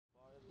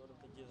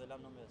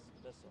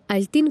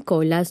Altin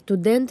Kola,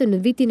 student në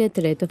vitin e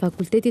tretë të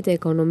Fakultetit të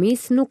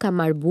Ekonomisë, nuk ka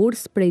marrë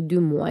bursë prej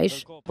 2 muajsh.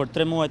 Për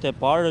 3 muajt e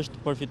parë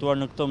është përfituar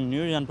në këtë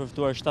mënyrë, janë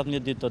përfituar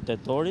 17 ditë të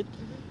tetorit,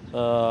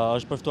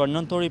 është përfituar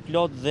nëntori,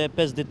 plotë dhe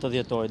 5 ditë të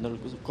dhjetorit,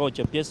 ndërkohë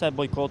që pjesa e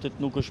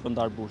bojkotit nuk është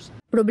shpërndarë bursë.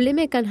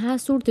 Probleme kanë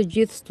hasur të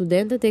gjithë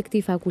studentët e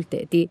këtij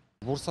fakulteti.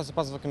 Bursa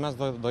sipas vëkimes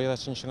do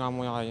jetë që nga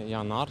muaji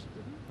janar,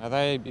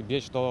 edhe i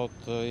bie që do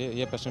të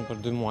jepeshin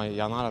për 2 muaj,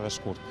 janar edhe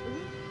shkurt.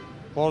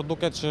 Por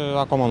duket që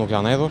akoma nuk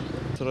janë hedhur.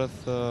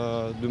 Rreth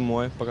 2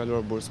 muaj pa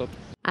kaluar bursat.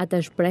 Ata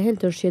shprehen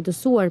të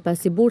shqetësuar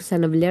pasi bursa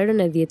në vlerën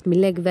e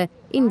 10.000 lekëve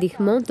i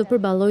ndihmon të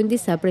përballojnë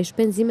disa prej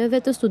shpenzimeve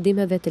të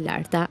studimeve të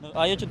larta.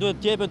 Ajo që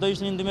duhet të jepet do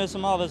ishte një ndihmë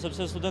e madhe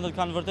sepse studentët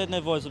kanë vërtet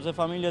nevojë, sepse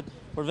familjet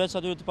përveç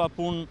atyre të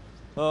papunë,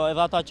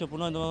 edhe ata që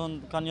punojnë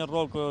domethënë kanë një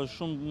rrogë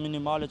shumë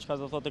minimale, çka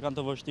do thotë kanë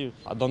të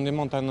vështirë. Do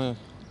ndihmonte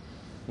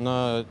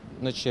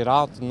në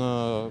qirat, në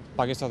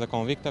pagesat e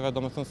konvikteve,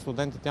 do me thënë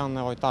studentët janë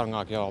nevojtar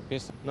nga kjo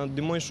pjesë. Na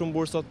ndihmojnë shumë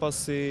bursat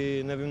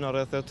pasi ne vim në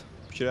rrethet,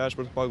 qira është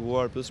për të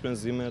paguar për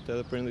shpenzimet,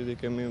 edhe prindërit i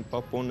kemi pa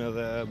punë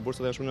edhe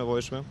bursat janë shumë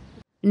nevojshme.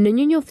 Në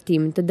një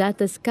njoftim të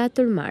datës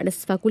 4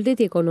 mars,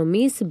 Fakulteti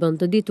Ekonomisë bën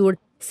të ditur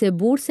se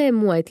bursa e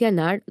muajt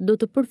janar do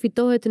të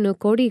përfitohet në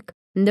korrik,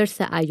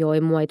 ndërsa ajo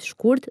e muajt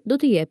shkurt do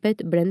të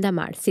jepet brenda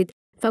marsit.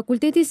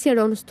 Fakulteti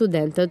sqaron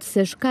studentët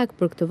se shkak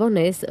për këtë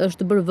vonesë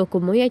është bërë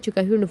VKM-ja që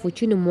ka hyrë në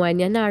fuqi në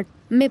muajin janar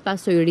me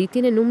pasojë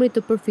rritjen e numrit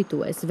të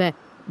përfituesve.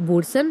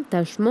 Bursën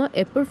tashmë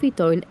e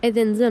përfitojnë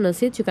edhe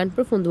nxënësit që kanë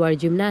përfunduar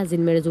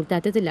gjimnazin me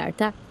rezultate të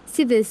larta,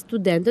 si dhe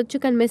studentët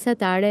që kanë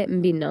mesatare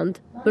mbi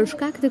 9. Për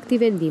shkak të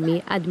këtij vendimi,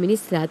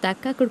 administrata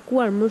ka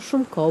kërkuar më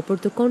shumë kohë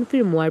për të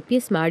konfirmuar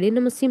pjesëmarrjen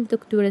në mësim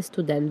të këtyre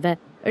studentëve.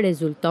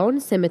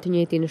 Rezulton se me të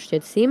njëjtin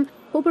shqetësim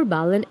po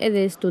përballen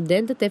edhe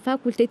studentët e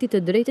Fakultetit të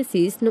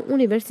Drejtësisë në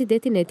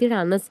Universitetin e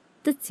Tiranës,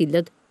 të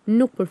cilët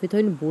nuk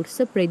përfitojnë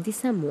bursë prej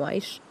disa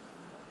muajsh.